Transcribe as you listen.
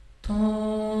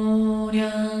多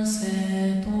良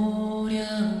性多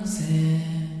良性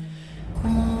こ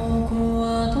こ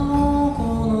はど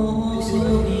この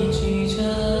細道じゃ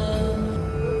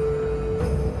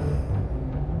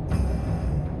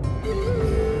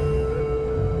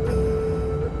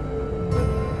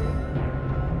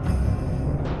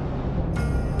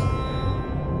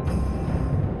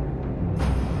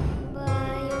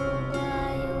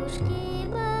Баю-баюшки,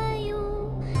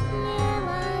 баю, не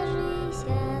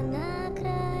ложися на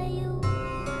краю.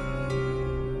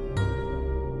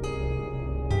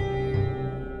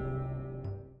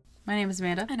 My name is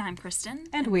Amanda. And I'm Kristen.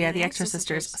 And we are the Extra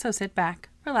Sisters. So sit back,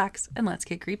 relax, and let's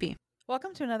get creepy.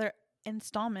 Welcome to another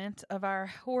installment of our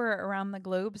Horror Around the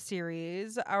Globe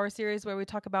series, our series where we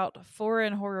talk about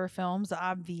foreign horror films,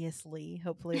 obviously.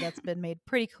 Hopefully that's been made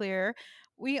pretty clear.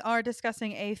 We are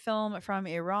discussing a film from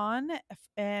Iran,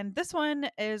 and this one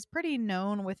is pretty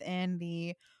known within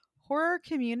the horror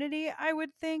community, I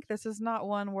would think. This is not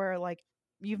one where, like,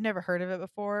 you've never heard of it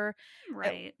before.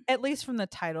 Right. At least from the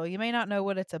title. You may not know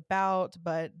what it's about,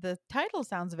 but the title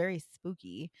sounds very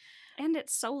spooky. And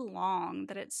it's so long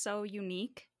that it's so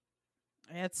unique.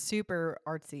 It's super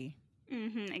artsy.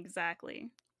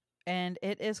 Exactly. And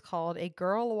it is called A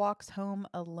Girl Walks Home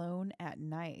Alone at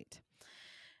Night.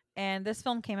 And this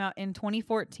film came out in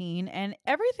 2014. And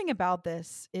everything about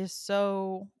this is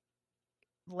so,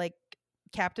 like,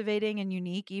 captivating and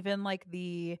unique. Even, like,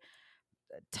 the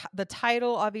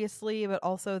title, obviously, but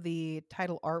also the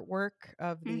title artwork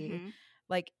of the,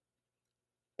 like,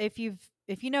 if you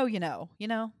know, you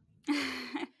know.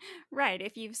 Right.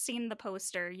 If you've seen the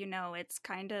poster, you know it's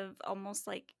kind of almost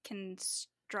like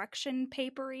construction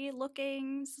papery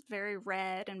looking. It's very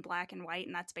red and black and white,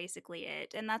 and that's basically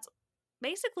it. And that's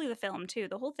basically the film too.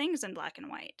 The whole thing's in black and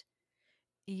white.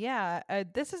 Yeah,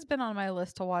 this has been on my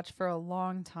list to watch for a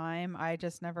long time. I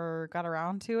just never got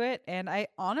around to it. And I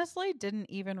honestly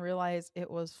didn't even realize it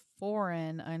was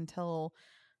foreign until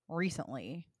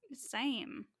recently.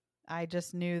 Same. I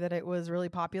just knew that it was really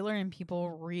popular and people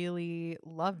really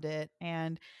loved it.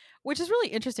 And which is really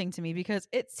interesting to me because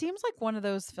it seems like one of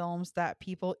those films that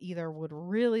people either would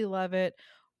really love it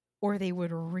or they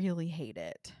would really hate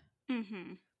it.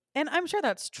 And I'm sure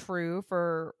that's true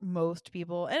for most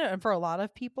people and for a lot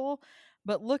of people.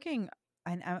 But looking,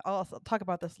 and I'll talk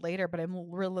about this later, but I'm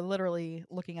literally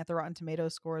looking at the Rotten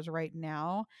Tomatoes scores right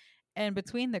now. And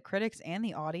between the critics and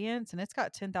the audience, and it's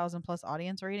got 10,000 plus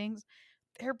audience ratings,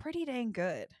 they're pretty dang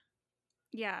good.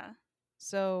 Yeah.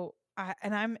 So,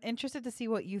 I'm interested to see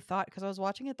what you thought because I was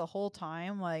watching it the whole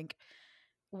time, like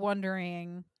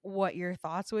wondering what your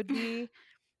thoughts would be.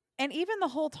 And even the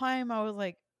whole time I was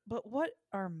like, but what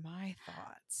are my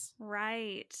thoughts?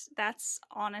 Right. That's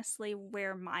honestly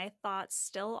where my thoughts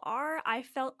still are. I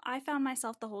found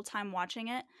myself the whole time watching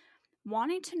it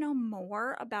wanting to know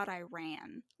more about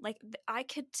Iran. Like I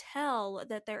could tell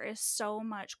that there is so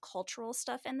much cultural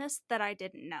stuff in this that I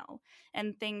didn't know,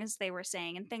 and things they were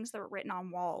saying and things that were written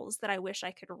on walls that I wish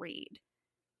I could read.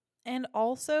 And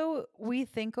also, we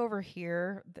think over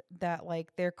here that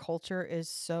like their culture is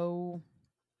so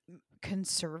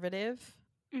conservative.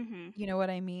 You know what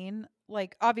I mean?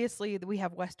 Like, obviously, we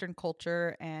have Western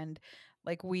culture and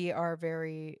like we are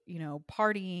very,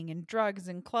 partying and drugs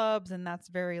and clubs, and that's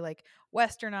very like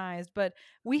westernized, but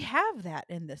we have that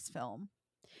in this film.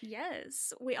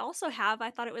 Yes. We also have, I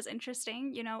thought it was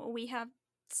interesting, we have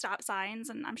stop signs,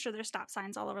 and I'm sure there's stop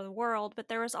signs all over the world, but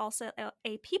there was also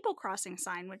a people crossing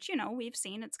sign, which, we've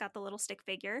seen. It's got the little stick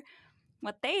figure.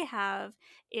 What they have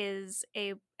is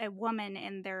a woman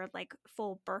in their like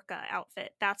full burqa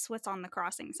outfit. That's what's on the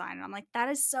crossing sign. And I'm like, that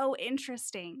is so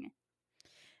interesting.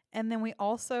 And then we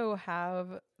also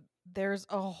have there's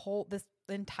a whole this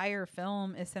entire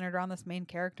film is centered around this main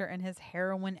character and his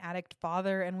heroin addict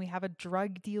father, and we have a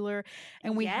drug dealer,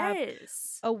 and we have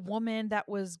a woman that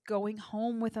was going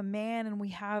home with a man, and we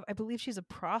have, I believe she's a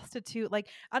prostitute, like,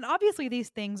 and obviously these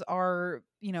things are,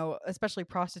 especially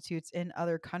prostitutes in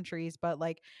other countries, but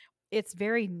like it's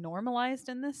very normalized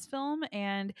in this film.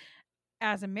 And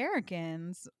as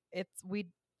Americans,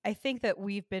 I think that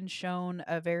we've been shown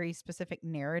a very specific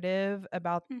narrative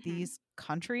about these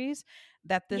countries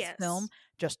that this film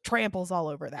just tramples all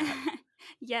over that.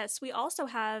 Yes, we also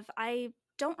have, I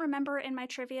don't remember in my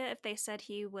trivia if they said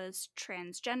he was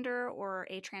transgender or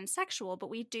a transsexual, but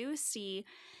we do see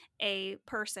a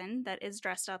person that is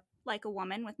dressed up like a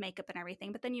woman with makeup and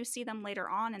everything, but then you see them later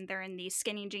on and they're in these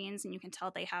skinny jeans, and you can tell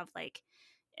they have like,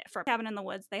 for Cabin in the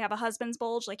Woods, they have a husband's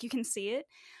bulge, like you can see it.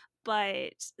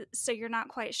 But so you're not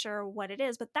quite sure what it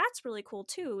is, but that's really cool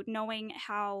too, knowing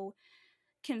how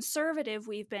conservative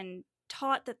we've been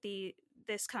taught that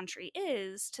this country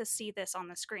is to see this on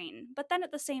the screen. But then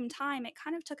at the same time, it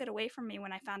kind of took it away from me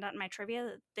when I found out in my trivia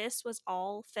that this was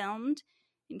all filmed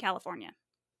in California.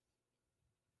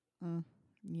 Mm,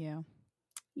 yeah.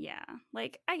 Yeah,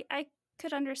 like I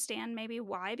could understand maybe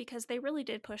why, because they really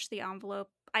did push the envelope.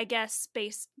 I guess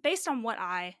based on what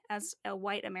I, as a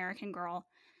white American girl,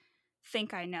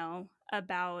 think I know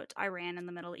about Iran and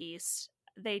the Middle East,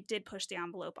 they did push the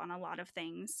envelope on a lot of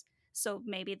things. So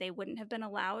maybe they wouldn't have been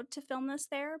allowed to film this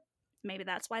there. Maybe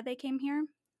that's why they came here,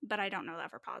 but I don't know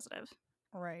that for positive.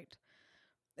 Right.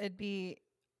 It'd be,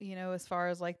 as far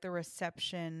as like the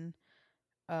reception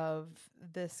of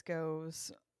this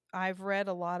goes, I've read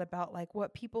a lot about like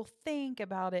what people think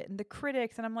about it and the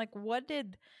critics, and I'm like, what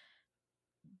did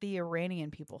the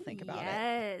Iranian people think about it?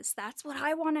 Yes, that's what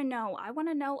I want to know. I want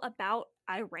to know about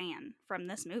Iran from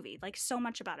this movie, like so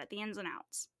much about it, the ins and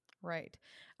outs. Right.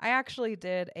 I actually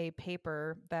did a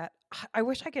paper that I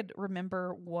wish I could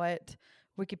remember what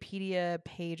Wikipedia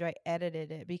page I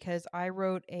edited it, because I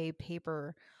wrote a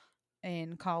paper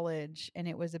in college and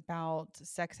it was about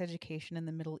sex education in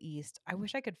the Middle East. I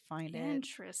wish I could find it.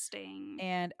 Interesting.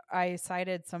 And I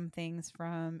cited some things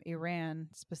from Iran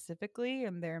specifically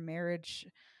and their marriage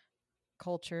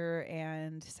culture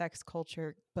and sex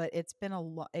culture, but it's been a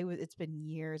lot. It's been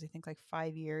years, I think like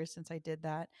 5 years since I did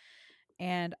that.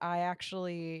 And I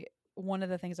actually, one of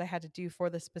the things I had to do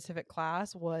for this specific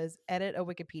class was edit a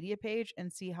Wikipedia page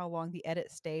and see how long the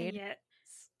edit stayed. Yes,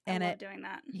 I And love it, doing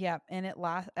that. yeah, and it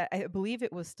last. I believe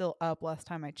it was still up last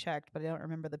time I checked, but I don't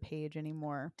remember the page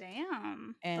anymore.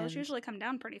 Damn, those And usually come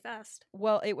down pretty fast.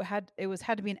 well, had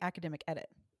to be an academic edit.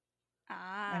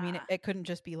 I mean, Ah, it couldn't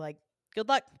just be like good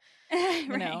luck, you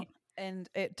know. right. And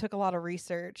it took a lot of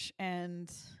research,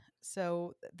 and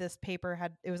so this paper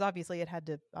had it had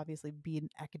to obviously be an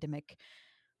academic,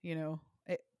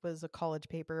 it was a college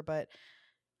paper, but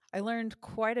I learned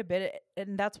quite a bit,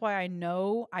 and that's why I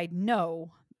know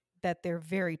that they're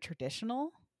very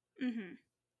traditional, Mm-hmm.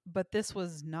 but this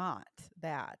was not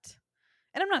that.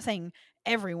 And I'm not saying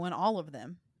everyone, all of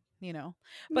them, but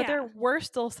Yeah, there were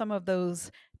still some of those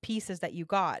pieces that you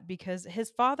got, because his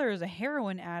father is a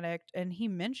heroin addict and he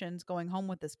mentions going home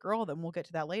with this girl, then we'll get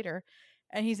to that later.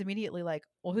 And he's immediately like,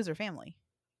 well, who's her family?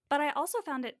 but I also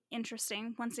found it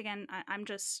interesting. Once again, I'm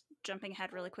just jumping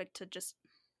ahead really quick to just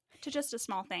a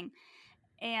small thing,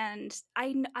 and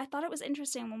I thought it was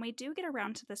interesting when we do get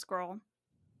around to this girl.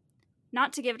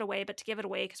 Not to give it away, but to give it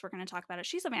away because we're going to talk about it.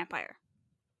 She's a vampire,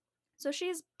 so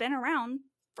she's been around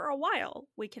for a while.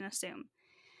 We can assume.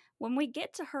 When we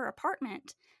get to her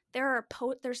apartment,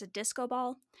 there's a disco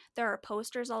ball. There are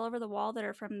posters all over the wall that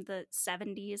are from the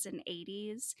 70s and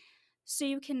 80s. So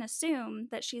you can assume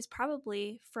that she's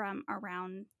probably from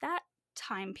around that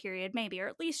time period, maybe, or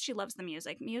at least she loves the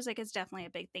music. Music is definitely a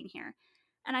big thing here.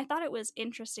 And I thought it was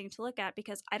interesting to look at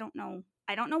because I don't know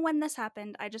when this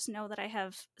happened. I just know that I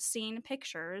have seen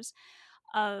pictures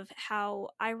of how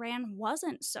Iran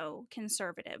wasn't so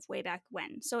conservative way back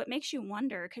when. So it makes you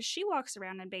wonder because she walks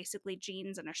around in basically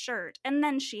jeans and a shirt, and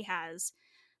then she has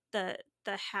the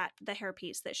hat, the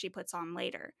hairpiece that she puts on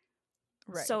later.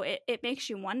 Right. So it makes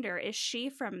you wonder, is she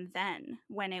from then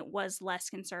when it was less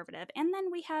conservative? And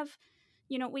then we have,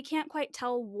 we can't quite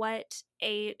tell what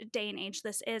a day and age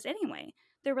this is anyway.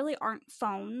 There really aren't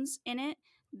phones in it.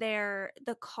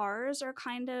 The cars are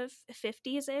kind of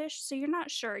 50s ish, so you're not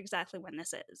sure exactly when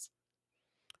this is.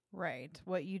 Right.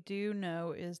 What you do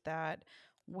know is that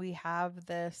we have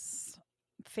this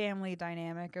family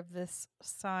dynamic of this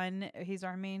son. He's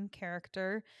our main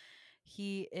character.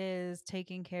 He is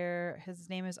taking care, his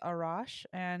name is Arash,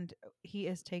 and he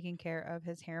is taking care of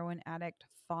his heroin addict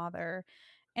father.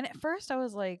 And at first I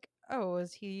was like, oh,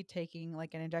 is he taking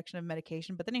like an injection of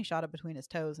medication? But then he shot it between his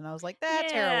toes, and I was like,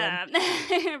 that's heroin.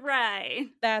 Yeah, right.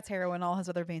 That's heroin. All his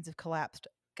other veins have collapsed.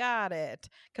 Got it.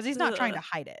 Because he's not trying to Ugh.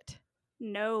 hide it.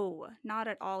 No, not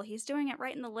at all. He's doing it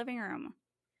right in the living room.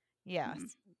 Yes. Mm.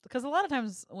 Because a lot of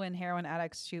times when heroin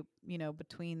addicts shoot,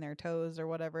 between their toes or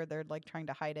whatever, they're like trying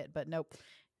to hide it. But nope,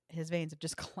 his veins have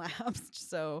just collapsed.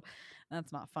 So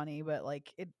that's not funny. But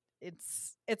like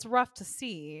it's rough to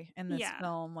see in this Yeah,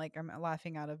 film. Like I'm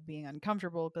laughing out of being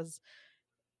uncomfortable because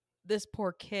this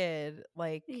poor kid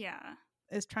like yeah.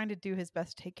 is trying to do his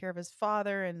best to take care of his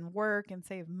father and work and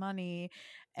save money,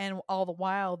 and all the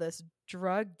while this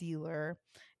drug dealer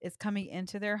is coming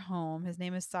into their home. His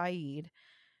name is Saeed,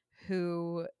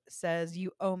 who says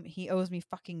he owes me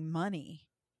fucking money.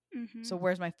 Hmm. So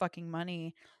where's my fucking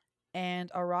money?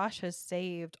 And Arash has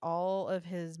saved all of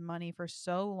his money for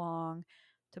so long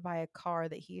to buy a car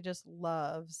that he just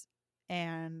loves,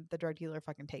 and the drug dealer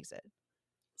fucking takes it.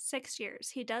 6 years.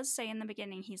 He does say in the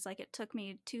beginning, he's like, it took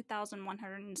me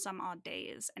 2,100 and some odd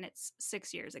days, and it's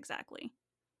 6 years exactly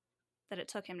that it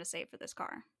took him to save for this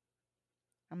car.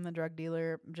 I'm the drug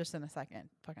dealer. Just in a second,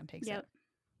 fucking takes Yep. it.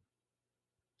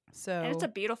 So, And it's a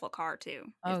beautiful car,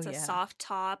 too. Oh, It's a yeah. soft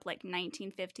top, like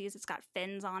 1950s. It's got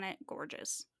fins on it.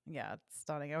 Gorgeous. yeah, it's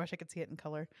stunning. I wish I could see it in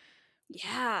color.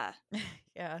 Yeah.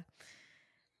 Yeah.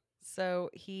 So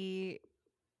he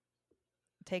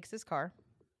takes his car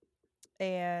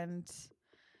and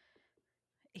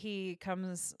he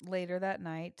comes later that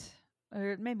night,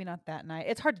 or maybe not that night.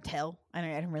 It's hard to tell. I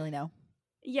don't really know.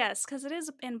 Yes, because it is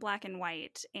in black and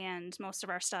white, and most of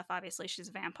our stuff, obviously, she's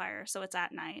a vampire, so it's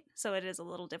at night. So it is a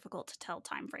little difficult to tell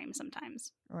time frame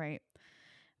sometimes. Right.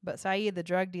 But Saeed, the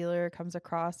drug dealer, comes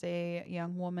across a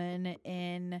young woman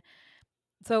in.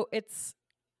 So it's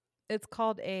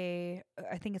called I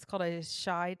think it's called a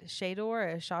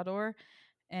shador,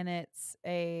 and it's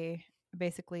a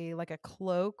basically like a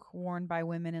cloak worn by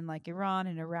women in like Iran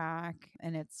and Iraq,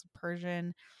 and it's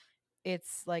Persian.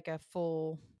 It's like a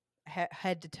full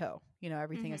head to toe,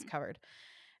 everything is Mhm. covered.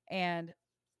 And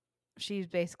she's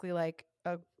basically like,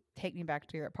 take me back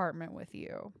to your apartment with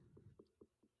you.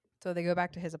 So they go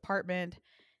back to his apartment,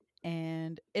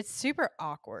 and it's super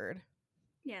awkward.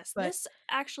 Yes, But this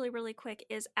actually, really quick,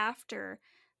 is after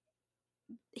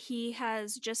he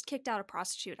has just kicked out a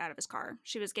prostitute out of his car.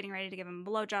 She was getting ready to give him a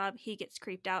blowjob. He gets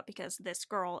creeped out because this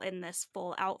girl in this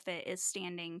full outfit is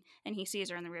standing and he sees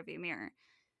her in the rearview mirror.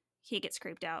 He gets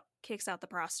creeped out, kicks out the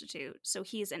prostitute. So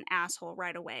he's an asshole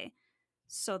right away.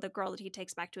 So the girl that he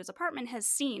takes back to his apartment has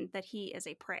seen that he is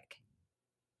a prick.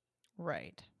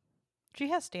 right, she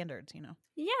has standards.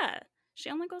 Yeah, she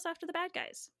only goes after the bad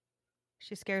guys.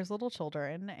 She scares little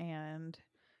children and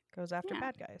goes after Yeah.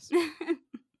 bad guys.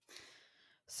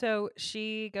 So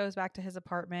she goes back to his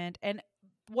apartment, and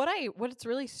what's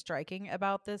really striking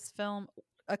about this film,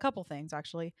 a couple things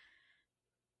actually.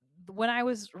 When I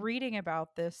was reading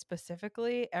about this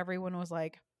specifically, everyone was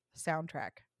like,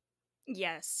 soundtrack,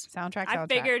 Yes. soundtrack, I soundtrack.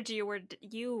 figured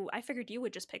I figured you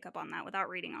would just pick up on that without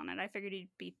reading on it. I figured you'd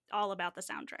be all about the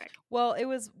soundtrack. Well, it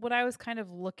was when I was kind of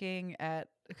looking at,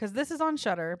 because this is on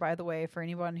Shudder, by the way, for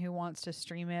anyone who wants to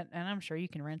stream it, and I'm sure you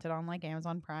can rent it on like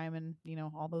Amazon Prime and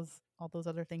all those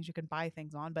other things you can buy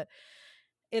things on, but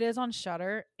it is on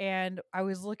Shudder. And I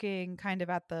was looking kind of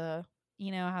at the,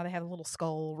 how they have little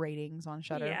skull ratings on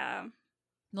Shudder, Yeah.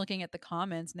 looking at the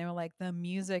comments, and they were like, the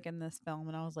music in this film,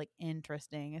 and I was like,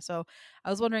 interesting. So I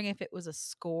was wondering if it was a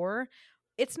score.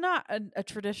 It's not a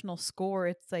traditional score,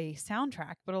 it's a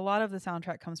soundtrack, but a lot of the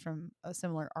soundtrack comes from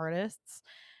similar artists.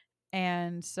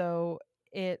 And so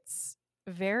it's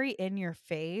very in your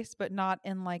face, but not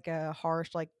in like a harsh,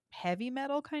 like heavy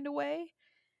metal kind of way.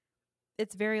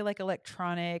 It's very like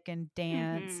electronic and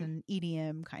dance Mhm. and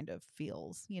EDM kind of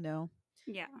feels.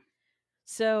 Yeah.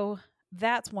 So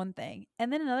that's one thing.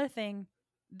 And then another thing,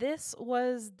 this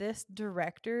was this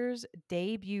director's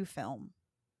debut film,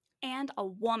 And a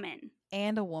woman.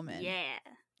 and a woman, Yeah.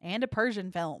 and a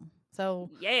Persian film. So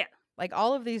Yeah. like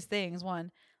all of these things,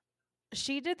 one,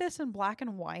 she did this in black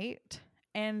and white,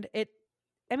 and it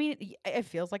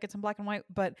feels like it's in black and white,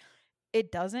 but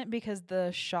it doesn't, because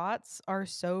the shots are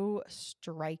so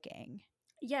striking.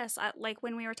 Yes, like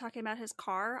when we were talking about his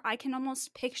car, I can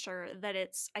almost picture that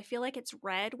I feel like it's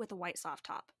red with a white soft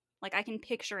top. Like I can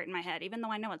picture it in my head, even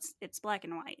though I know it's black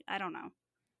and white. I don't know.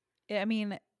 I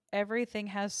mean, everything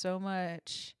has so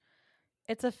much.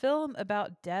 It's a film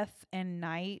about death and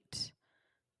night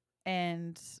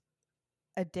and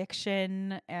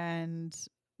addiction and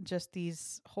just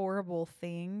these horrible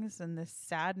things and this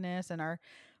sadness, and our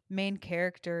main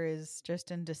character is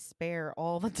just in despair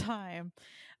all the time.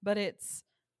 But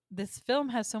this film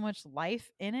has so much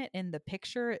life in it, in the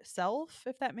picture itself,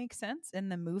 if that makes sense, in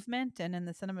the movement and in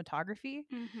the cinematography.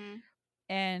 Mm-hmm.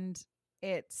 And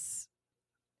it's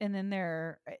and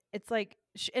then it's like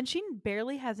and she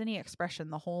barely has any expression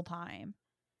the whole time.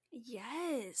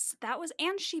 Yes,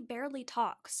 and she barely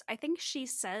talks. I think she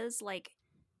says like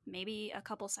maybe a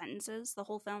couple sentences the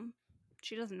whole film.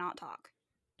 She does not talk.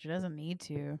 She doesn't need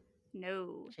to.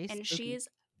 No. She's And spooky. she's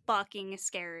fucking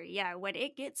scary. Yeah, when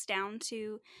it gets down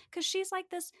to, because she's like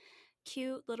this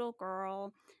cute little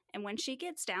girl. And when she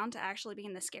gets down to actually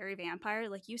being the scary vampire,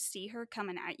 like you see her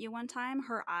coming at you one time,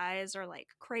 her eyes are like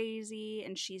crazy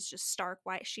and she's just stark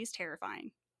white. She's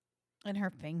terrifying. And her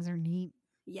fangs are neat.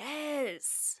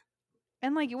 Yes.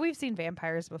 And like we've seen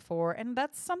vampires before, and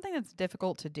that's something that's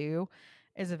difficult to do,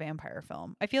 is a vampire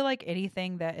film. I feel like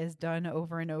anything that is done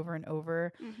over and over and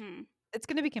over, Mm-hmm. it's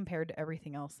going to be compared to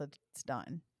everything else that's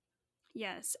done.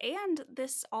 Yes, and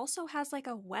this also has like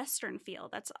a Western feel.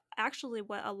 That's actually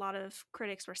what a lot of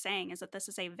critics were saying, is that this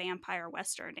is a vampire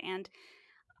Western. And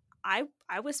I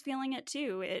was feeling it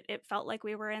too. It felt like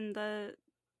we were in the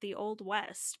old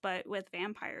West, but with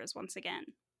vampires once again.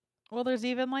 Well, there's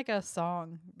even like a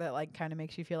song that like kind of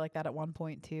makes you feel like that at one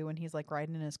point too, when he's like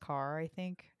riding in his car, I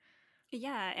think.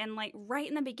 Yeah, and like right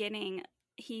in the beginning,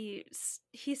 he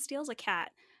steals a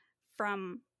cat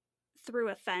from through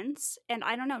a fence, and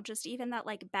I don't know, just even that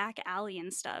like back alley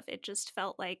and stuff, it just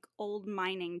felt like old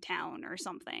mining town or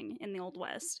something in the old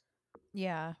West.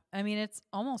 Yeah. I mean, it's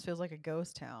almost feels like a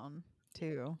ghost town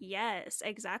too. Yes,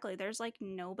 exactly. There's like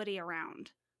nobody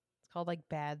around. It's called like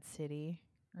Bad City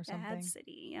or Bad something.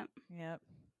 city. Yep. Yep.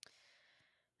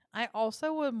 I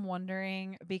also am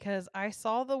wondering because I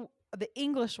saw the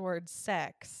English word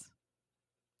sex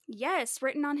Yes,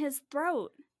 written on his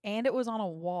throat. and it was on a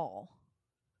wall.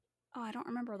 Oh, I don't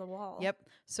remember the wall. Yep.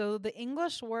 So the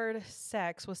English word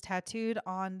sex was tattooed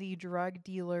on the drug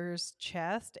dealer's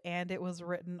chest and it was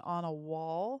written on a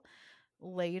wall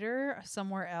later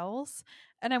somewhere else.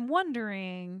 And I'm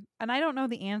wondering, and I don't know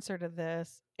the answer to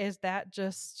this, is that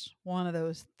just one of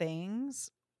those things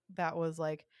that was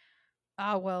like,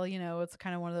 ah, well, it's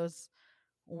kind of one of those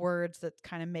words that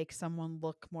kind of make someone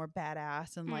look more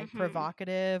badass and like Mm-hmm.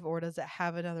 provocative, or does it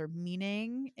have another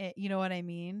meaning? You know what I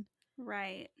mean?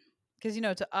 Right. Because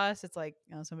to us, it's like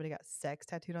somebody got sex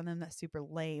tattooed on them. That's super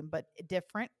lame, but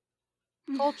different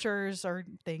cultures or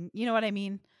thing. You know what I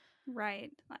mean?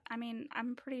 Right. I mean,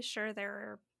 I'm pretty sure there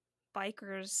are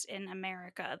bikers in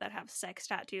America that have sex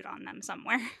tattooed on them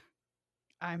somewhere.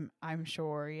 I'm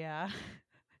sure, yeah.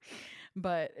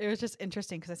 But it was just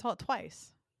interesting because I saw it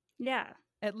twice, Yeah.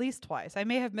 at least twice. I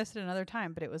may have missed it another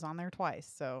time, but it was on there twice.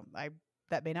 So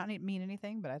that may not mean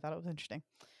anything, but I thought it was interesting.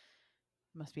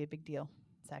 Must be a big deal.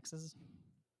 Sex is,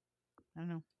 I don't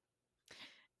know.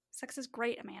 Sex is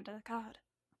great, Amanda. God.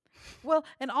 Well,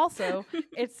 and also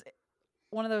it's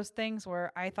one of those things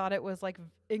where I thought it was like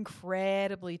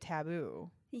incredibly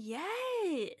taboo.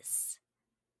 Yes.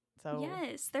 So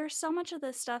Yes. There's so much of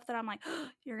this stuff that I'm like, oh,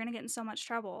 you're going to get in so much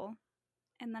trouble.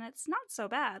 And then it's not so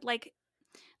bad. Like,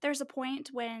 there's a point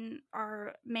when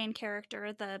our main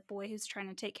character, the boy who's trying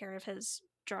to take care of his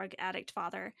drug addict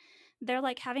father, they're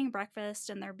like having breakfast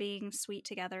and they're being sweet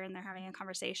together and they're having a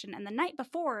conversation. And the night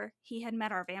before, he had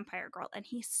met our vampire girl and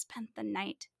he spent the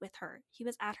night with her. He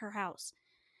was at her house.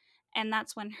 And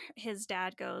that's when his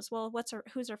dad goes, "Well,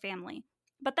 who's her family?"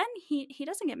 But then he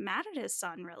doesn't get mad at his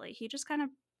son really. He just kind of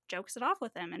jokes it off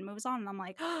with him and moves on. And I'm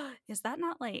like, oh, is that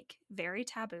not like very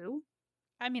taboo?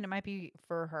 I mean, it might be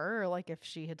for her, like if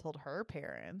she had told her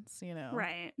parents.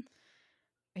 Right.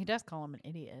 He does call him an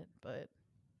idiot, but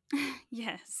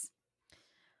Yes.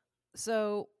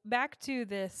 so back to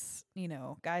this,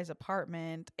 guy's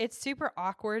apartment. It's super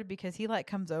awkward because he like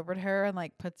comes over to her and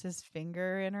like puts his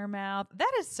finger in her mouth.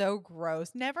 That is so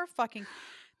gross. Never fucking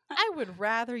I would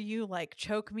rather you like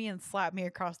choke me and slap me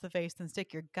across the face than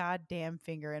stick your goddamn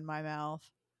finger in my mouth.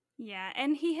 Yeah,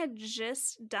 and he had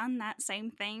just done that same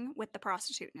thing with the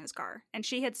prostitute in his car, and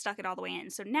she had stuck it all the way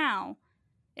in. So now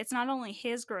it's not only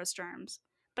his gross germs,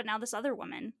 but now this other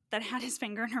woman that had his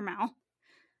finger in her mouth.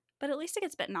 But at least it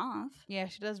gets bitten off. Yeah,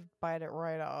 she does bite it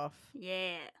right off.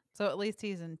 Yeah. So at least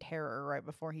he's in terror right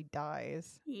before he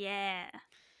dies. Yeah.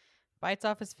 Bites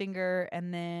off his finger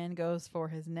and then goes for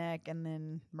his neck and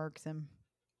then murks him.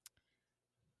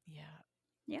 Yeah.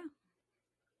 Yeah.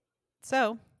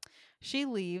 So she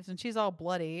leaves and she's all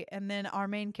bloody. And then our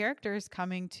main character is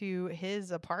coming to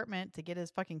his apartment to get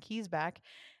his fucking keys back.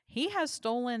 He has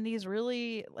stolen these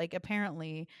really, like,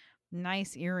 apparently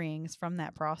nice earrings from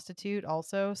that prostitute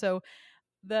also. So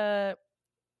the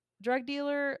drug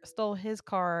dealer stole his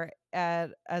car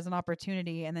as an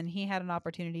opportunity, and then he had an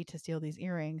opportunity to steal these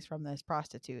earrings from this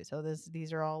prostitute. So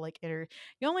these are all like you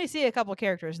only see a couple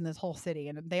characters in this whole city,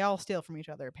 and they all steal from each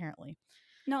other apparently.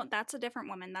 No, that's a different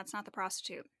woman. That's not the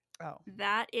prostitute. Oh.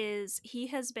 He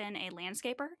has been a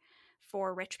landscaper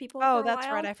for rich people Oh, for a that's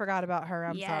while. right. I forgot about her.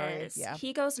 I'm sorry. Yes. Yeah.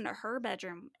 He goes into her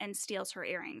bedroom and steals her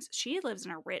earrings. She lives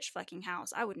in a rich fucking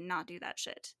house. I would not do that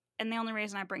shit. And the only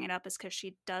reason I bring it up is because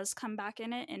she does come back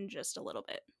in it in just a little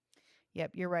bit.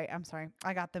 Yep, you're right. I'm sorry.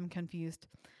 I got them confused.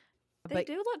 They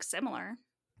do look similar.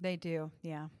 They do.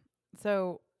 Yeah.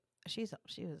 So she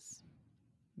was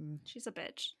She's a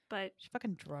bitch, but she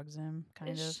fucking drugs him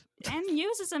kind of and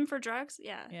uses him for drugs.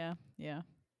 Yeah. Yeah. Yeah.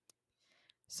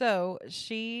 So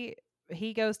he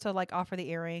goes to like offer the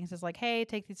earrings. Is like, hey,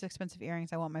 take these expensive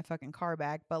earrings. I want my fucking car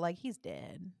back. But like, he's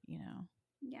dead.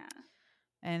 Yeah.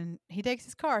 And he takes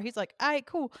his car. He's like, all right,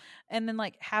 cool. And then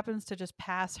like happens to just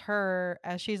pass her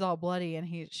as she's all bloody and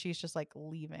she's just like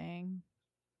leaving.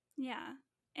 Yeah.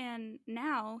 And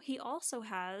now he also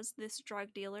has this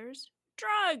drug dealer's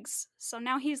drugs. So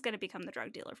now he's going to become the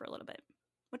drug dealer for a little bit,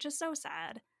 which is so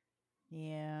sad.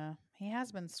 Yeah. He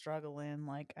has been struggling.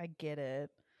 Like, I get it.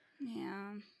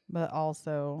 Yeah. But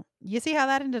also, you see how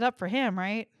that ended up for him,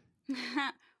 right?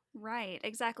 Right,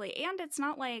 exactly. And it's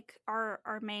not like our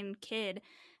main kid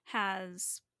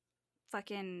has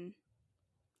fucking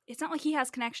it's not like he has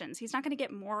connections. He's not going to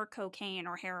get more cocaine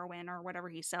or heroin or whatever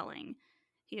he's selling.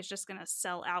 He is just going to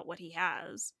sell out what he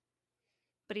has.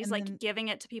 But he's And like then, giving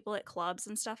it to people at clubs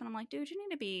and stuff and I'm like, "Dude, you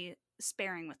need to be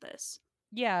sparing with this."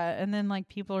 yeah. And then like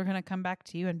people are going to come back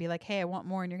to you and be like, hey, I want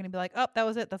more. And you're going to be like, oh, that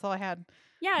was it. That's all I had.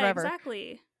 Yeah, Forever.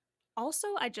 exactly. Also,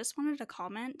 I just wanted to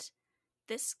comment,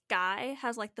 this guy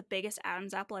has like the biggest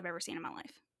Adam's apple I've ever seen in my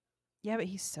life. Yeah, but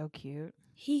he's so cute.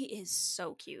 He is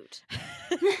so cute.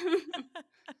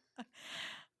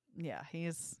 Yeah,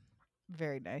 he's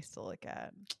very nice to look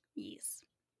at. Yes.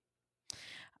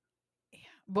 Yeah.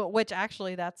 But which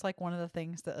actually, that's like one of the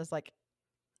things that is like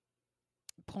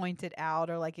pointed out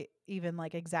or like even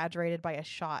like exaggerated by a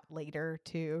shot later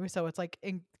too. So it's like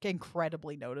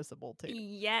incredibly noticeable too.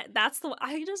 Yeah, that's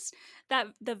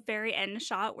the very end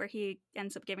shot where he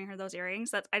ends up giving her those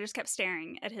earrings. That I just kept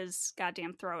staring at his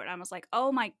goddamn throat. I was like,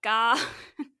 "Oh my god."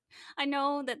 I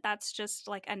know that that's just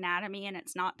like anatomy and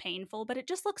it's not painful, but it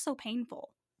just looks so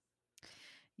painful.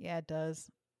 Yeah, it does.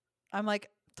 I'm like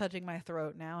touching my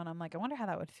throat now and I'm like, I wonder how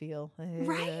that would feel.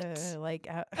 Right? Like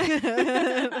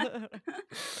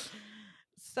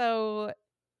so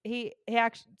he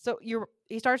actually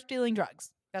he starts dealing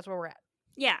drugs. That's where we're at.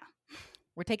 Yeah.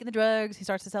 We're taking the drugs. He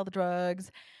starts to sell the drugs,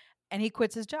 and he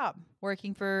quits his job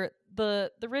working for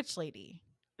the rich lady.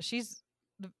 She's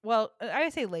well, I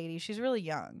say lady. She's really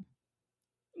young.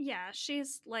 Yeah,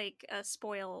 she's like a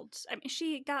spoiled. I mean,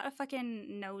 she got a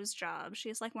fucking nose job.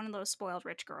 She's like one of those spoiled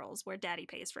rich girls where daddy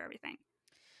pays for everything.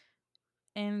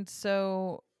 And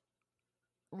so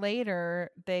later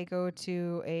they go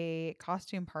to a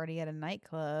costume party at a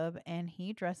nightclub and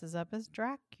he dresses up as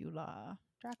Dracula.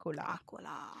 Dracula.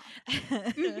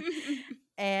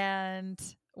 And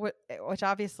which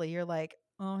obviously you're like,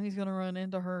 oh, he's gonna run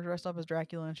into her dressed up as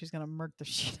Dracula and she's gonna murk the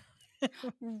shit.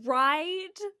 Right?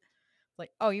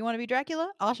 Like, oh, you want to be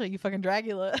Dracula? I'll show you fucking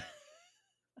Dracula.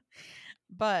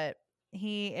 But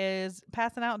he is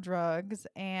passing out drugs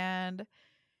and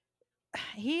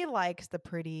he likes the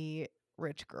pretty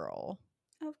rich girl.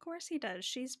 Of course he does.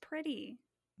 She's pretty.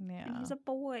 Yeah. And he's a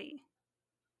boy.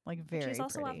 Like And very she's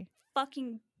also pretty. a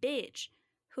fucking bitch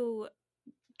who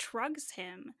drugs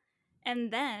him.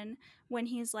 And then when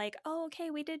he's like, "Oh,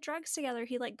 okay, we did drugs together,"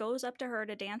 he like goes up to her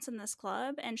to dance in this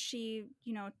club and she,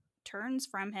 turns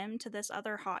from him to this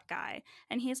other hot guy.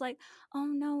 And he's like, "Oh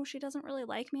no, she doesn't really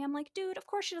like me." I'm like, "Dude, of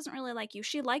course she doesn't really like you.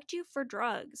 She liked you for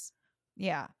drugs."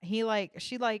 Yeah. She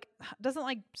doesn't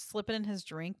like slip it in his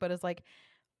drink, but is like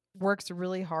works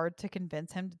really hard to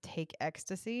convince him to take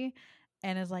ecstasy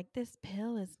and is like, this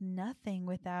pill is nothing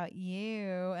without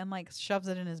you, and like shoves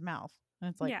it in his mouth.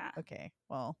 And it's like, Yeah. okay,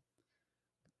 well,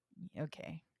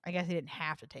 okay. I guess he didn't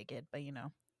have to take it, but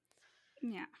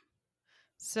Yeah.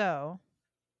 So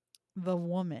the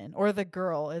woman or the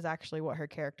girl is actually what her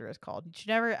character is called.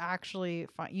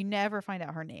 You never find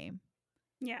out her name.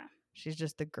 Yeah. She's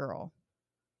just the girl.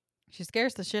 She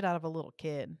scares the shit out of a little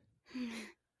kid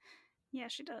Yeah,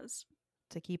 she does.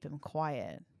 to keep him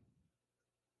quiet,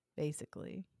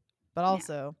 basically. But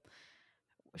also,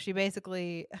 she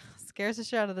basically scares the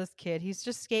shit out of this kid. He's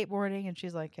just skateboarding, and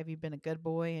she's like, have you been a good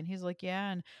boy? And he's like,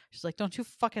 yeah. And she's like, don't you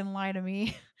fucking lie to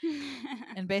me.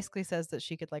 And basically says that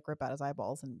she could like rip out his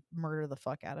eyeballs and murder the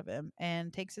fuck out of him,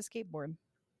 and takes his skateboard.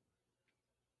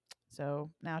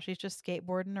 So now she's just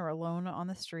skateboarding or alone on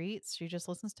the streets. She just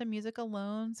listens to music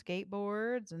alone,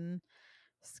 skateboards, and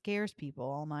scares people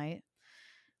all night.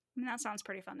 I mean, that sounds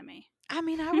pretty fun to me. I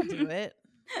mean, I would do it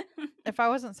if I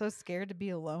wasn't so scared to be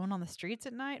alone on the streets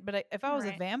at night. But if I was a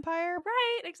Right. vampire,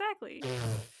 Right, exactly.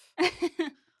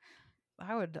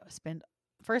 I would spend.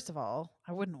 First of all,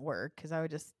 I wouldn't work because I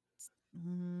would just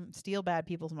steal bad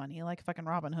people's money like fucking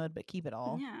Robin Hood, but keep it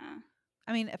all. Yeah.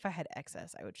 I mean, if I had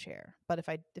excess, I would share. But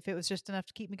if it was just enough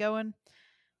to keep me going,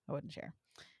 I wouldn't share.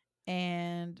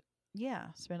 And yeah,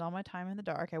 spend all my time in the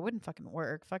dark. I wouldn't fucking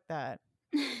work. Fuck that.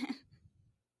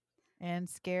 And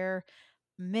scare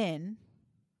men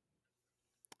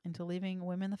into leaving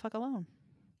women the fuck alone.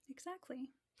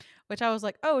 Exactly. Which I was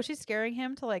like, oh, she's scaring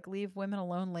him to like leave women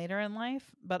alone later in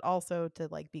life, but also to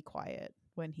like be quiet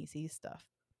when he sees stuff.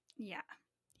 Yeah.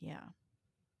 Yeah.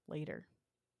 Later.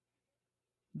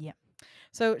 Yeah.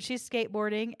 So she's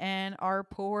skateboarding, and our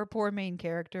poor main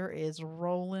character is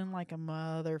rolling like a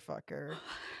motherfucker.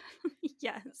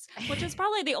 Yes, which is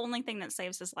probably the only thing that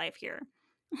saves his life here,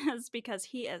 is because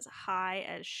he is high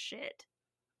as shit.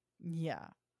 Yeah.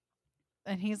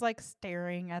 And he's like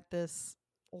staring at this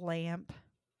lamp,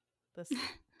 this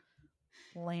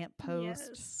lamp post.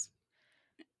 Yes.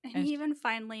 And And he even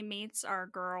finally meets our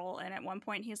girl, and at one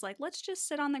point he's like, "Let's just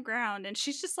sit on the ground," and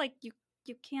she's just like, "You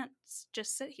can't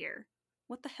just sit here.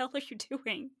 What the hell are you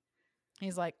doing?"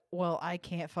 he's like, well, I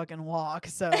can't fucking walk.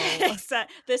 So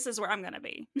This is where I'm gonna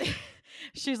be.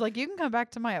 she's like, you can come back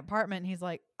to my apartment. And he's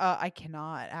like, I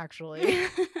cannot actually.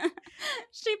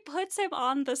 She puts him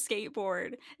on the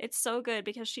skateboard. It's so good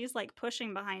because she's like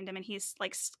pushing behind him and he's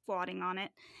like squatting on it.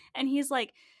 And he's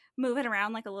like moving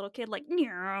around like a little kid, like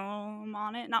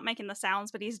on it, not making the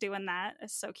sounds, but he's doing that.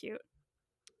 It's so cute.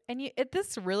 And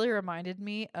this really reminded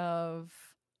me of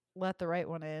Let the Right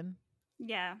One In.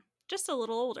 Yeah. Just a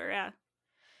little older, yeah.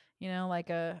 You know, like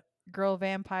a girl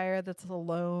vampire that's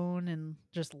alone and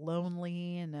just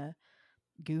lonely, and a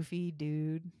goofy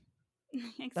dude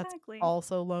that's Exactly.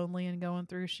 also lonely and going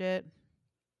through shit.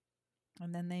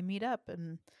 And then they meet up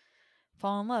and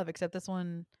fall in love, except this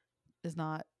one is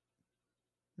not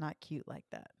cute like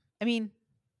that. I mean,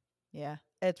 yeah,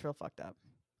 it's real fucked up.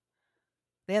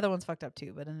 The other one's fucked up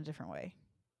too, but in a different way.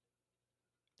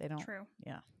 They don't. True.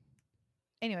 Yeah.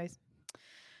 Anyways,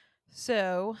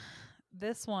 so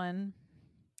this one,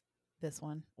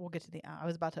 we'll get to the. I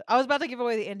was about to give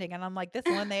away the ending, and I'm like, this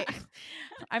one,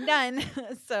 I'm done.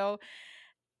 So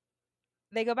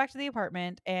they go back to the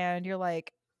apartment, and you're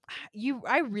like,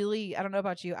 I don't know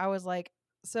about you. I was like,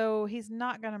 so she's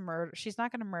not gonna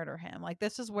murder him. Like,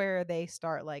 this is where they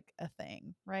start like a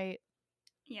thing, right?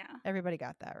 Yeah. Everybody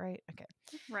got that, right? Okay.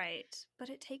 Right. But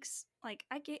it takes, like,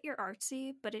 I get you're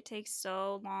artsy, but it takes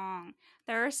so long.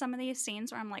 There are some of these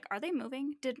scenes where I'm like, are they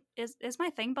moving? Is my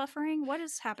thing buffering? What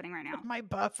is happening right now? My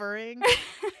buffering.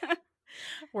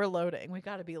 We're loading. We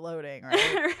got to be loading,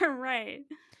 right? Right.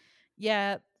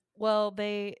 Yeah. Well,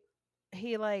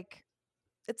 he like,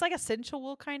 it's like a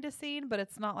sensual kind of scene, but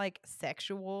it's not like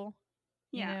sexual,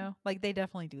 you Yeah. know? Like, they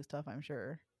definitely do stuff, I'm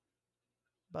sure.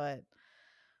 But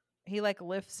he like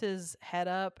lifts his head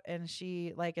up, and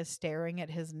she like is staring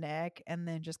at his neck, and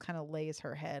then just kind of lays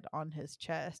her head on his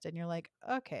chest, and you're like,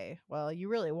 okay, well, you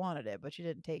really wanted it, but you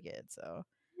didn't take it, so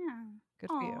Yeah. good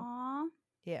for you. Aww.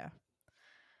 Yeah.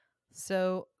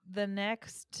 So the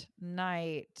next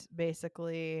night,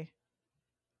 basically,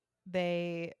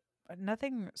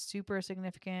 nothing super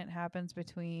significant happens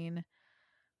between.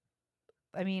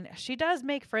 I mean, she does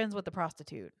make friends with the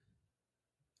prostitute,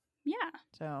 Yeah.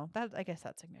 so I guess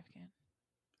that's significant.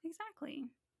 Exactly.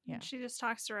 Yeah. And she just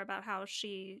talks to her about how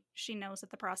she knows that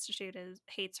the prostitute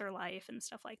hates her life and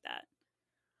stuff like that.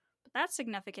 But that's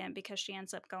significant because she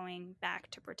ends up going back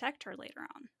to protect her later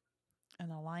on.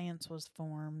 An alliance was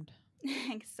formed.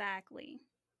 Exactly.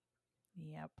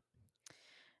 Yep.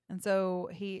 And so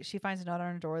she finds a note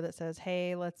on her door that says,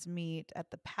 "Hey, let's meet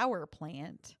at the power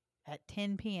plant at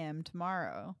 10 p.m.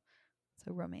 tomorrow."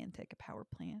 So romantic, a power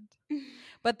plant.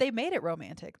 But they made it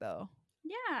romantic though.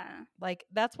 Yeah. Like,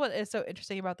 that's what is so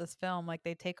interesting about this film. Like,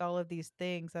 they take all of these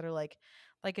things that are like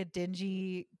a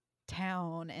dingy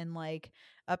town and like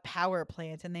a power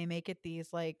plant, and they make it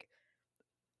these, like,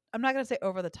 I'm not going to say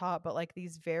over the top, but like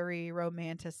these very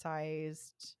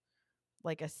romanticized,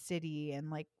 like a city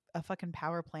and like a fucking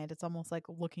power plant. It's almost like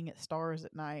looking at stars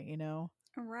at night, you know?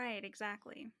 Right,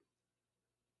 exactly.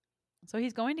 So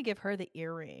he's going to give her the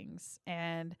earrings,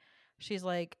 and she's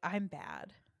like, I'm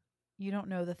bad. You don't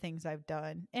know the things I've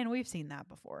done. And we've seen that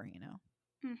before, you know?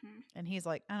 Mm-hmm. And he's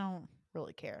like, I don't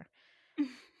really care.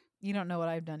 You don't know what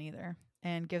I've done either.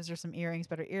 And gives her some earrings,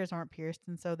 but her ears aren't pierced.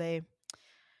 And so they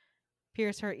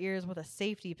pierce her ears with a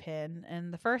safety pin.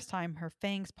 And the first time her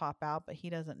fangs pop out, but he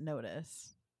doesn't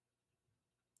notice.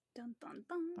 Dun, dun,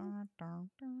 dun. Dun, dun,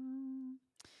 dun.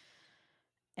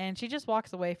 And she just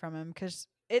walks away from him because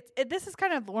this is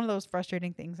kind of one of those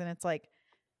frustrating things. And it's like,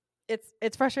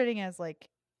 it's frustrating as like,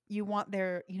 you want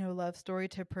their, you know, love story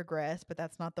to progress, but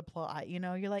that's not the plot. You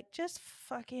know, you're like, just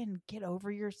fucking get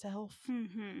over yourself.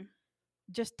 Mm-hmm.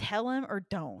 Just tell him or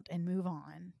don't and move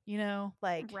on. You know,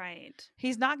 like, Right.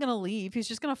 he's not going to leave. He's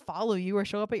just going to follow you or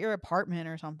show up at your apartment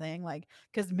or something, like,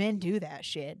 because men do that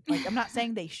shit. Like, I'm not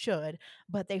saying they should,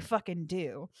 but they fucking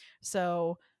do.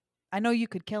 So I know you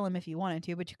could kill him if you wanted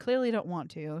to, but you clearly don't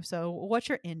want to. So what's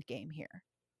your end game here?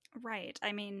 Right.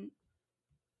 I mean,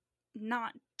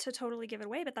 not to totally give it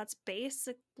away, but that's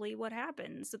basically what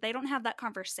happens. They don't have that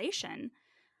conversation,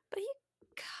 but he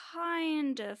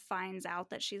kind of finds out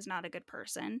that she's not a good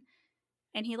person.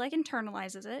 and he like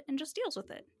internalizes it and just deals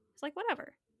with it. It's like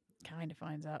whatever. Kind of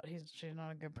finds out she's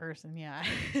not a good person. Yeah.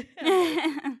 But-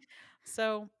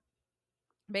 so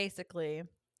basically,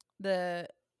 the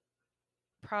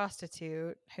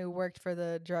prostitute who worked for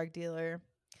the drug dealer,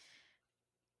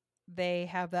 they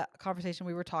have that conversation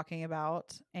we were talking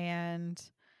about, and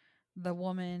the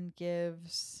woman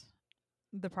gives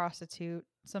the prostitute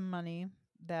some money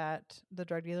that the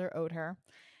drug dealer owed her,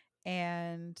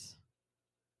 and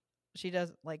she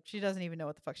doesn't even know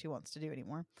what the fuck she wants to do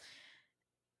anymore.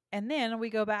 And then we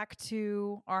go back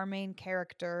to our main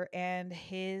character, and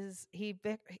he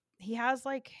has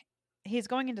like he's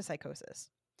going into psychosis.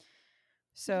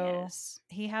 So Yes.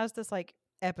 he has this like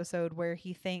episode where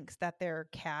he thinks that their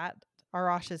cat,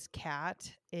 Arash's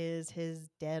cat, is his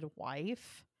dead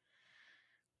wife.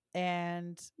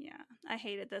 And Yeah, I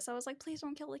hated this. I was like, please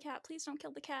don't kill the cat. Please don't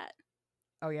kill the cat.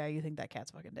 oh yeah, you think that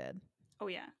cat's fucking dead. Oh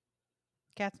yeah.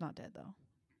 Cat's not dead though.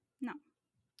 No.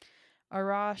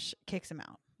 Arash kicks him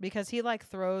out because he like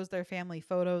throws their family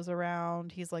photos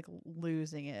around. He's like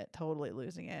losing it, totally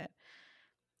losing it.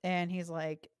 And he's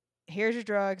like, here's your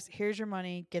drugs, here's your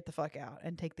money, get the fuck out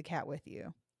and take the cat with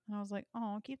you. And I was like,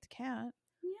 oh, keep the cat.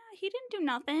 Yeah, he didn't do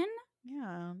nothing.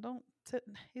 Yeah, don't sit.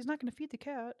 He's not going to feed the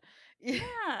cat.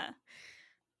 Yeah.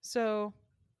 So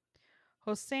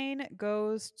Hossein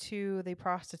goes to the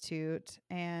prostitute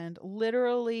and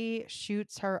literally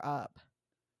shoots her up.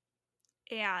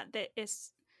 Yeah,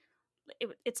 it's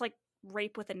like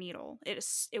rape with a needle. It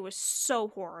was so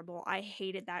horrible. I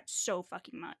hated that so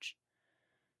fucking much.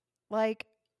 Like,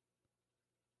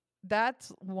 that's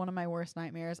one of my worst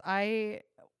nightmares. I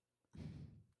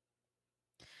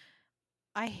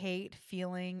hate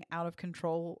feeling out of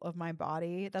control of my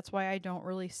body. That's why I don't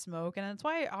really smoke. And that's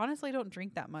why I honestly don't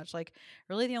drink that much. Like,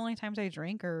 really, the only times I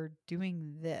drink are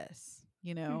doing this,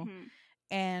 you know? Mhm.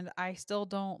 And I still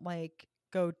don't like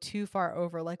go too far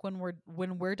over. Like, when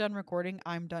we're done recording,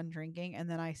 I'm done drinking and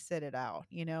then I sit it out,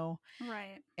 you know?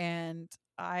 Right. And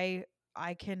I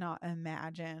cannot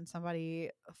imagine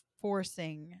somebody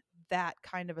forcing that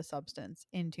kind of a substance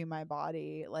into my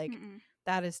body. Like, Mm-mm.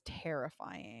 that is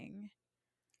terrifying.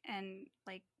 And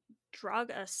like, drug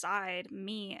aside,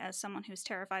 me as someone who's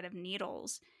terrified of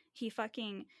needles, he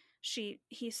starts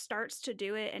to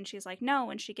do it and she's like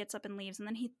no, and she gets up and leaves, and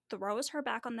then he throws her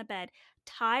back on the bed,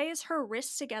 ties her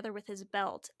wrists together with his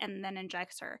belt, and then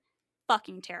injects her.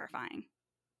 Fucking terrifying.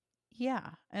 Yeah.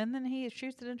 And then he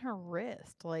shoots it in her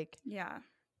wrist. Like, Yeah.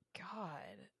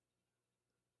 God.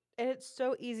 And it's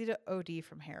so easy to OD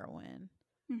from heroin.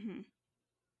 Mm-hmm.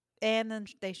 And then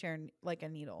they share like a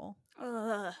needle.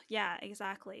 Ugh, yeah,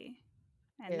 exactly.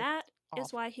 And It's that is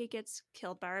awful. why he gets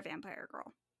killed by our vampire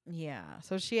girl. Yeah.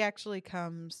 So she actually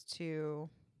comes to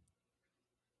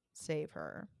save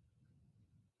her.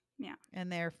 Yeah.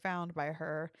 And they're found by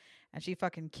her and she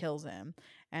fucking kills him.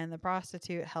 And the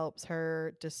prostitute helps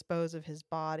her dispose of his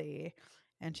body.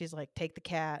 And she's like, take the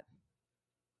cat.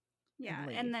 Yeah.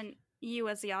 leave. And then you,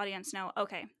 as the audience, know,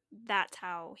 okay, that's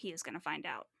how he is going to find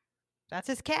out. That's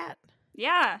his cat.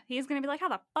 Yeah. He's going to be like, how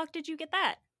the fuck did you get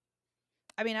that?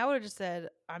 I mean, I would have just said,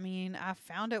 I mean, I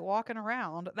found it walking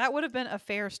around. That would have been a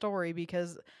fair story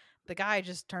because the guy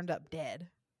just turned up dead.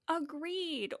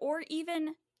 Agreed. Or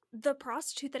even the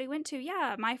prostitute that he went to,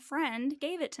 yeah, my friend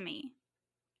gave it to me.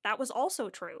 That was also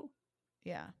true.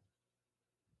 Yeah.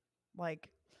 Like,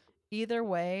 either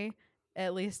way,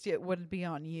 at least it wouldn't be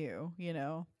on you, you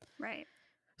know? Right.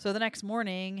 So the next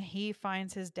morning, he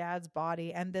finds his dad's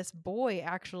body, and this boy,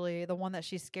 actually, the one that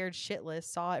she scared shitless,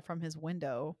 saw it from his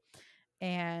window.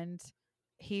 And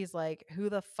he's like, who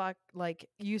the fuck, like,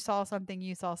 you saw something.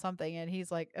 And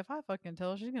he's like, if I fucking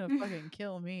tell her, she's gonna fucking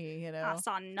kill me, you know? I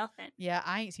saw nothing. Yeah,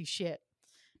 I ain't see shit.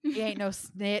 He ain't no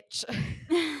snitch.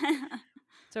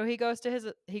 So he goes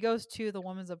to the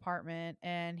woman's apartment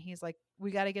and he's like,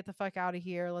 we got to get the fuck out of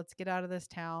here. Let's get out of this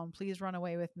town. Please run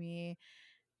away with me.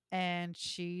 And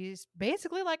she's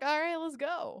basically like, all right, let's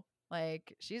go.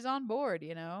 Like, she's on board,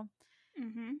 you know?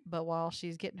 Mm-hmm. But while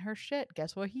she's getting her shit,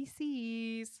 guess what he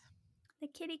sees? The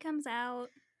kitty comes out.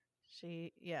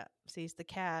 She sees the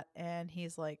cat and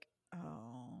he's like,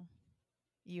 oh,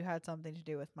 you had something to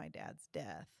do with my dad's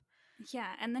death. Yeah,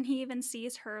 and then he even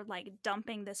sees her like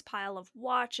dumping this pile of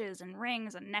watches and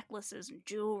rings and necklaces and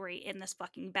jewelry in this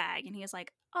fucking bag, and he's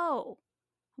like, oh,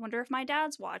 I wonder if my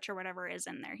dad's watch or whatever is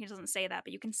in there. He doesn't say that,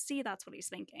 but you can see that's what he's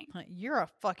thinking. You're a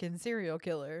fucking serial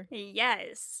killer.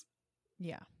 Yes.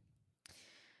 Yeah.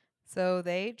 So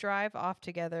they drive off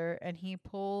together and he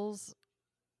pulls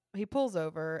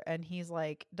over and he's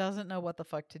like, doesn't know what the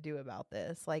fuck to do about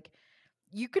this. Like,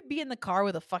 you could be in the car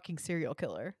with a fucking serial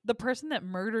killer, the person that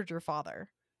murdered your father.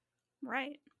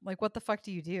 Right. Like, what the fuck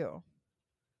do you do?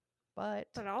 But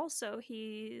But also,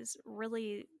 he's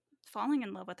really falling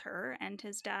in love with her, and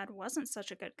his dad wasn't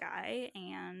such a good guy.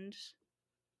 And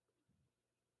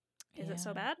is it so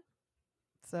yeah. bad?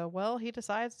 So, well, he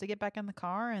decides to get back in the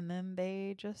car and then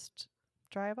they just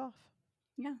drive off.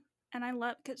 Yeah. And I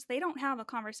love because they don't have a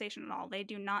conversation at all. They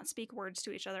do not speak words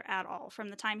to each other at all. From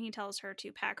the time he tells her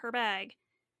to pack her bag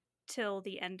till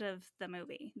the end of the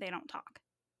movie, they don't talk.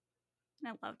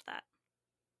 And I loved that.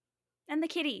 And the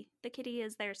kitty. The kitty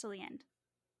is there till the end.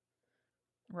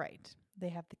 Right. They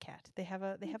have the cat. They have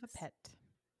a Yes. pet.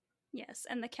 Yes,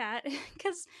 and the cat,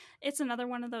 because it's another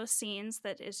one of those scenes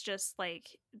that is just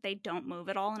like they don't move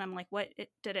at all, and I'm like, what?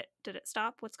 Did it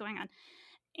stop? What's going on?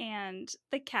 And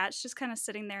the cat's just kind of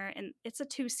sitting there, and it's a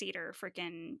 2-seater,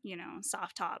 freaking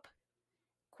soft top,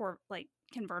 like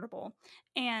convertible,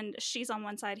 and she's on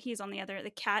one side, he's on the other. The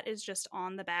cat is just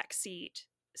on the back seat,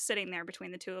 sitting there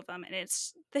between the two of them, and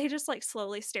they just like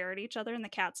slowly stare at each other, and the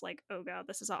cat's like, oh god,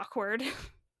 this is awkward.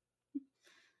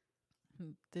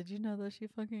 Did you know that she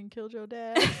fucking killed your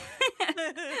dad?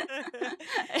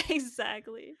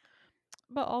 Exactly.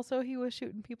 But also, he was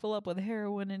shooting people up with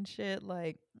heroin and shit.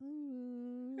 Like,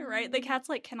 Right? The cat's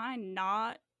like, can I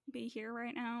not be here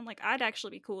right now? Like, I'd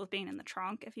actually be cool with being in the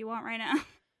trunk if you want right now.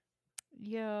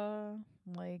 yeah,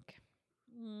 like.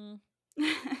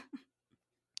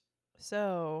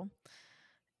 So,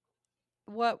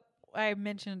 what I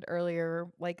mentioned earlier,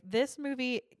 like this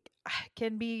movie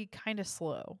can be kind of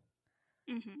slow.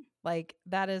 Mm-hmm. Like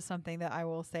that is something that I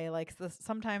will say. Like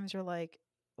sometimes you're like,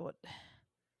 what?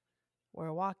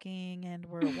 We're walking and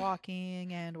we're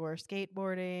walking and we're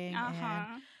skateboarding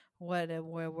and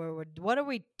what are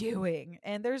we doing?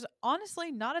 And there's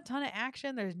honestly not a ton of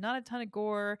action. There's not a ton of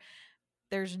gore.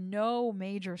 There's no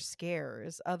major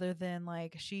scares other than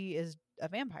like she is a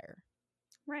vampire.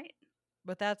 Right.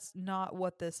 But that's not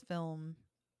what this film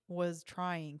was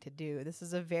trying to do. This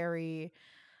is a very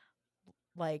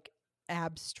like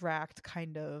abstract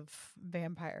kind of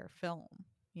vampire film,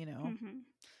 you know. Mm-hmm.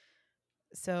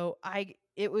 So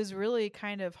it was really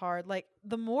kind of hard. Like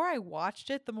the more I watched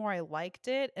it, the more I liked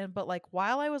it. But like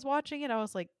while I was watching it, I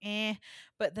was like, eh.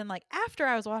 But then like after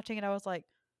I was watching it, I was like,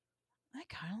 I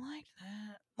kind of liked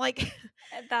that. Like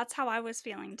That's how I was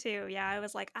feeling too. Yeah, I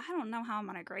was like, I don't know how I'm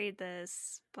gonna grade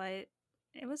this, but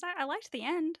I liked the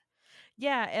end.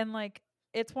 yeah, and like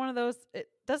it's one of those, it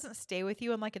doesn't stay with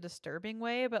you in like a disturbing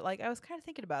way, but like I was kind of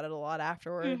thinking about it a lot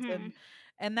afterwards. Mm-hmm.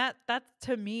 And that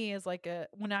to me is like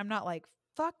when I'm not like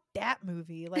fuck that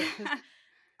movie, like 'cause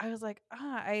I was like,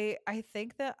 I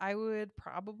think that I would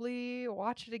probably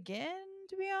watch it again,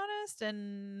 to be honest.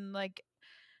 And like,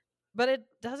 but it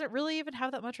doesn't really even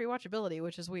have that much rewatchability,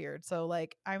 which is weird. So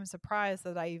like, I'm surprised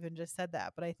that I even just said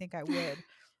that, but I think I would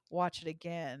watch it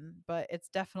again. But it's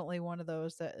definitely one of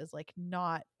those that is like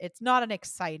it's not an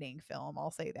exciting film.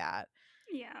 I'll say that.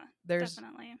 Yeah, There's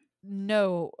definitely.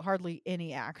 hardly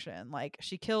any action. Like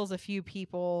she kills a few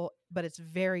people, but it's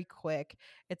very quick.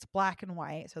 It's black and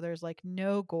white, so there's like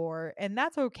no gore, and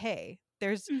that's okay.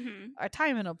 There's Mm-hmm. a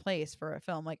time and a place for a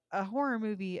film. Like a horror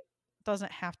movie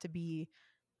doesn't have to be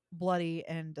bloody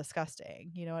and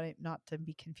disgusting. You know, not to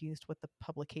be confused with the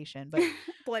publication, but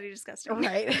Bloody disgusting.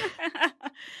 right.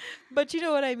 But you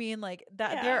know what I mean? Like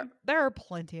that Yeah. there are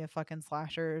plenty of fucking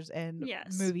slashers and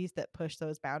Yes. movies that push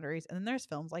those boundaries, and then there's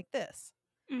films like this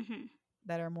Mm-hmm.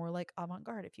 that are more like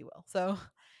avant-garde, if you will. So,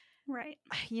 Right.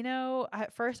 you know,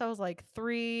 at first I was like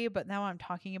 3, but now I'm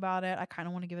talking about it, I kind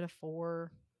of want to give it a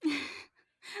 4.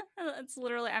 It's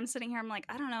literally, I'm sitting here, I'm like,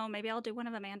 I don't know, maybe I'll do one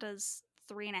of Amanda's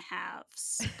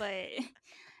 3.5s. But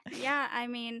yeah, I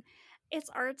mean, it's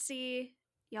artsy.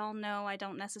 Y'all know I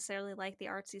don't necessarily like the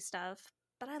artsy stuff,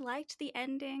 but I liked the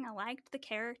ending. I liked the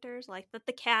characters, I liked that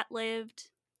the cat lived.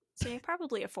 So yeah,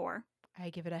 probably a 4. I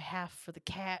give it a half for the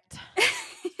cat.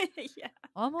 Yeah.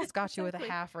 Almost got you with a Exactly.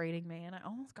 half rating, man. I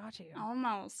almost got you.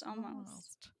 Almost.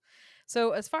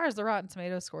 So, as far as the Rotten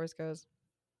Tomato scores goes,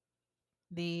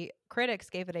 the critics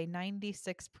gave it a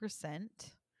 96%,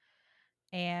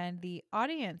 and the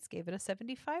audience gave it a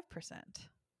 75%.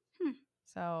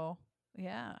 So,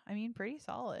 yeah, I mean, pretty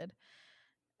solid.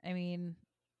 I mean,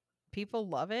 people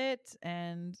love it,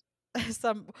 and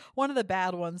one of the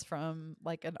bad ones from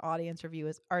like an audience review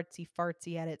is artsy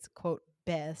fartsy at its quote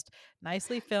best,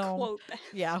 nicely filmed, Quote.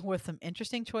 yeah, with some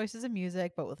interesting choices of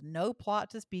music, but with no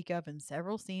plot to speak of and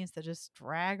several scenes that just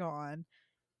drag on.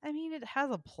 I mean, it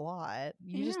has a plot.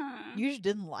 You just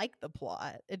didn't like the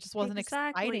plot. It just wasn't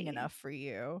exciting enough for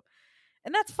you.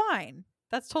 And that's fine.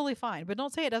 That's totally fine. But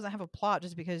don't say it doesn't have a plot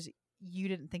just because you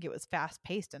didn't think it was fast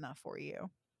paced enough for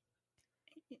you.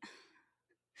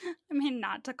 I mean,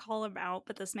 not to call him out,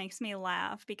 but this makes me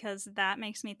laugh because that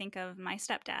makes me think of my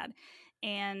stepdad.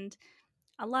 And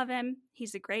I love him.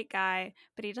 He's a great guy,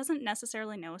 but he doesn't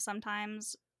necessarily know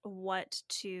sometimes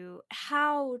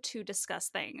how to discuss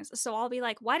things. So I'll be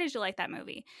like, "Why did you like that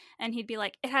movie?" And he'd be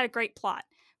like, "It had a great plot."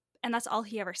 And that's all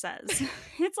he ever says.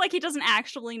 It's like he doesn't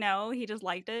actually know. He just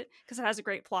liked it because it has a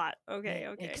great plot. Okay, It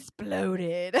okay.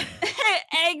 exploded.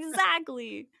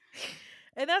 Exactly.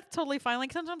 And that's totally fine.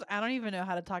 Like sometimes I don't even know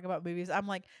how to talk about movies. I'm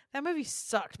like, that movie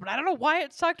sucked, but I don't know why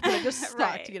it sucked, but it just sucked,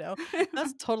 Right. you know.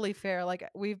 That's totally fair. Like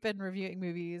we've been reviewing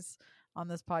movies on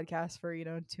this podcast for,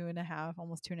 2.5,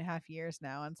 almost 2.5 years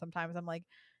now. And sometimes I'm like,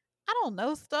 I don't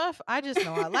know stuff. I just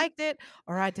know I liked it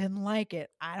or I didn't like it.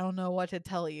 I don't know what to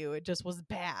tell you. It just was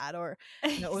bad or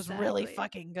it was really Exactly.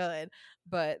 fucking good.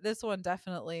 But this one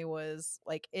definitely was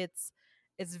like it's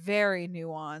very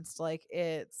nuanced. Like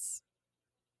it's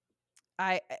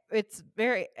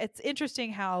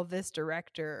interesting how this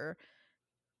director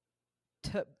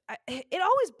it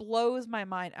always blows my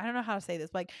mind. I don't know how to say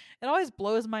this. Like it always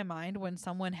blows my mind when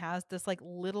someone has this like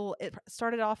little it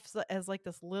started off as like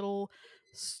this little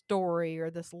story or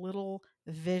this little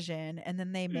vision and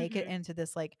then they make it Mhm. into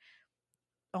this like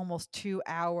almost 2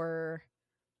 hour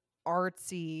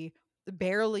artsy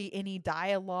barely any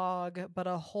dialogue but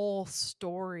a whole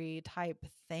story type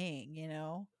thing, you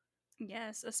know?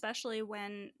 Yes, especially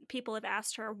when people have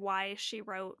asked her why she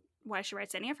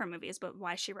writes any of her movies, but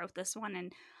why she wrote this one,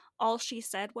 and all she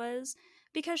said was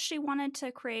because she wanted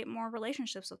to create more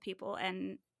relationships with people,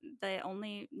 and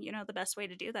the best way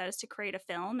to do that is to create a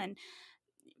film and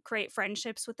create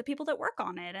friendships with the people that work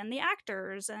on it and the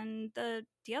actors and the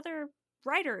other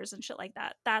writers and shit like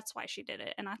that. That's why she did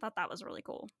it, and I thought that was really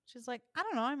cool. She's like, I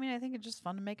don't know. I mean, I think it's just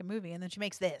fun to make a movie. And then she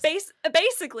makes this.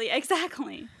 Basically,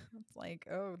 exactly. It's like,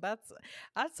 oh, that's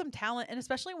some talent. And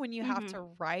especially when you have Hmm. to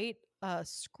write a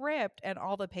script and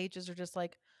all the pages are just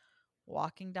like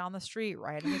walking down the street,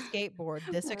 riding a skateboard,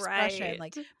 this expression, Right.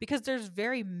 like because there's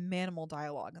very minimal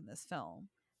dialogue in this film.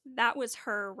 That was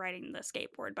her riding the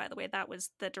skateboard, by the way. That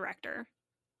was the director.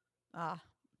 Ah,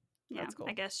 Yeah, that's I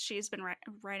cool. guess she's been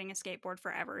riding a skateboard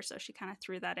forever, so she kind of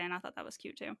threw that in. I thought that was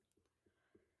cute too.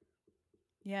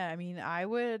 Yeah, I mean, I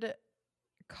would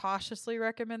cautiously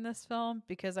recommend this film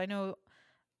because I know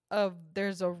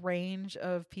there's a range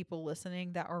of people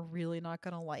listening that are really not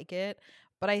going to like it.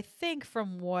 But I think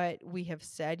from what we have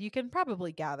said, you can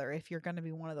probably gather if you're going to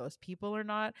be one of those people or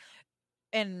not.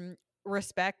 And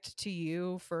respect to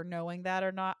you for knowing that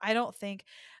or not. I don't think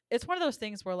it's one of those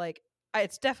things where like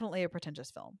it's definitely a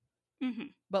pretentious film, Hmm.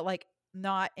 but like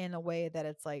not in a way that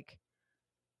it's like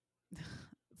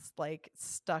it's like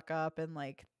stuck up and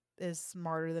like is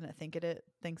smarter than it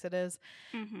thinks it is.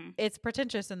 Hmm. It's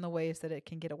pretentious in the ways that it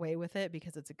can get away with it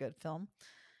because it's a good film.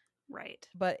 Right.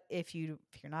 But if you're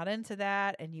not into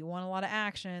that and you want a lot of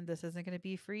action, this isn't going to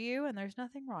be for you. And there's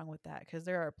nothing wrong with that because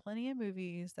there are plenty of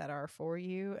movies that are for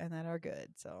you and that are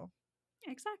good. So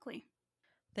Exactly.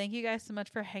 thank you guys so much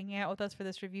for hanging out with us for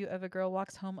this review of A Girl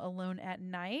Walks Home Alone at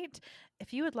Night.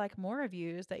 If you would like more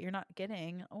reviews that you're not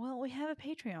getting, well, we have a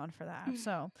Patreon for that.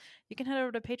 So you can head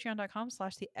over to patreon.com/,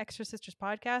 the Extra Sisters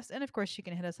podcast. And of course, you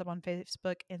can hit us up on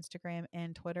Facebook, Instagram,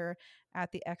 and Twitter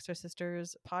at the Extra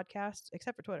Sisters podcast,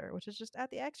 except for Twitter, which is just at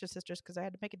the Extra Sisters because I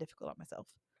had to make it difficult on myself.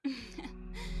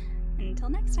 Until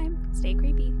next time, stay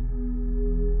creepy.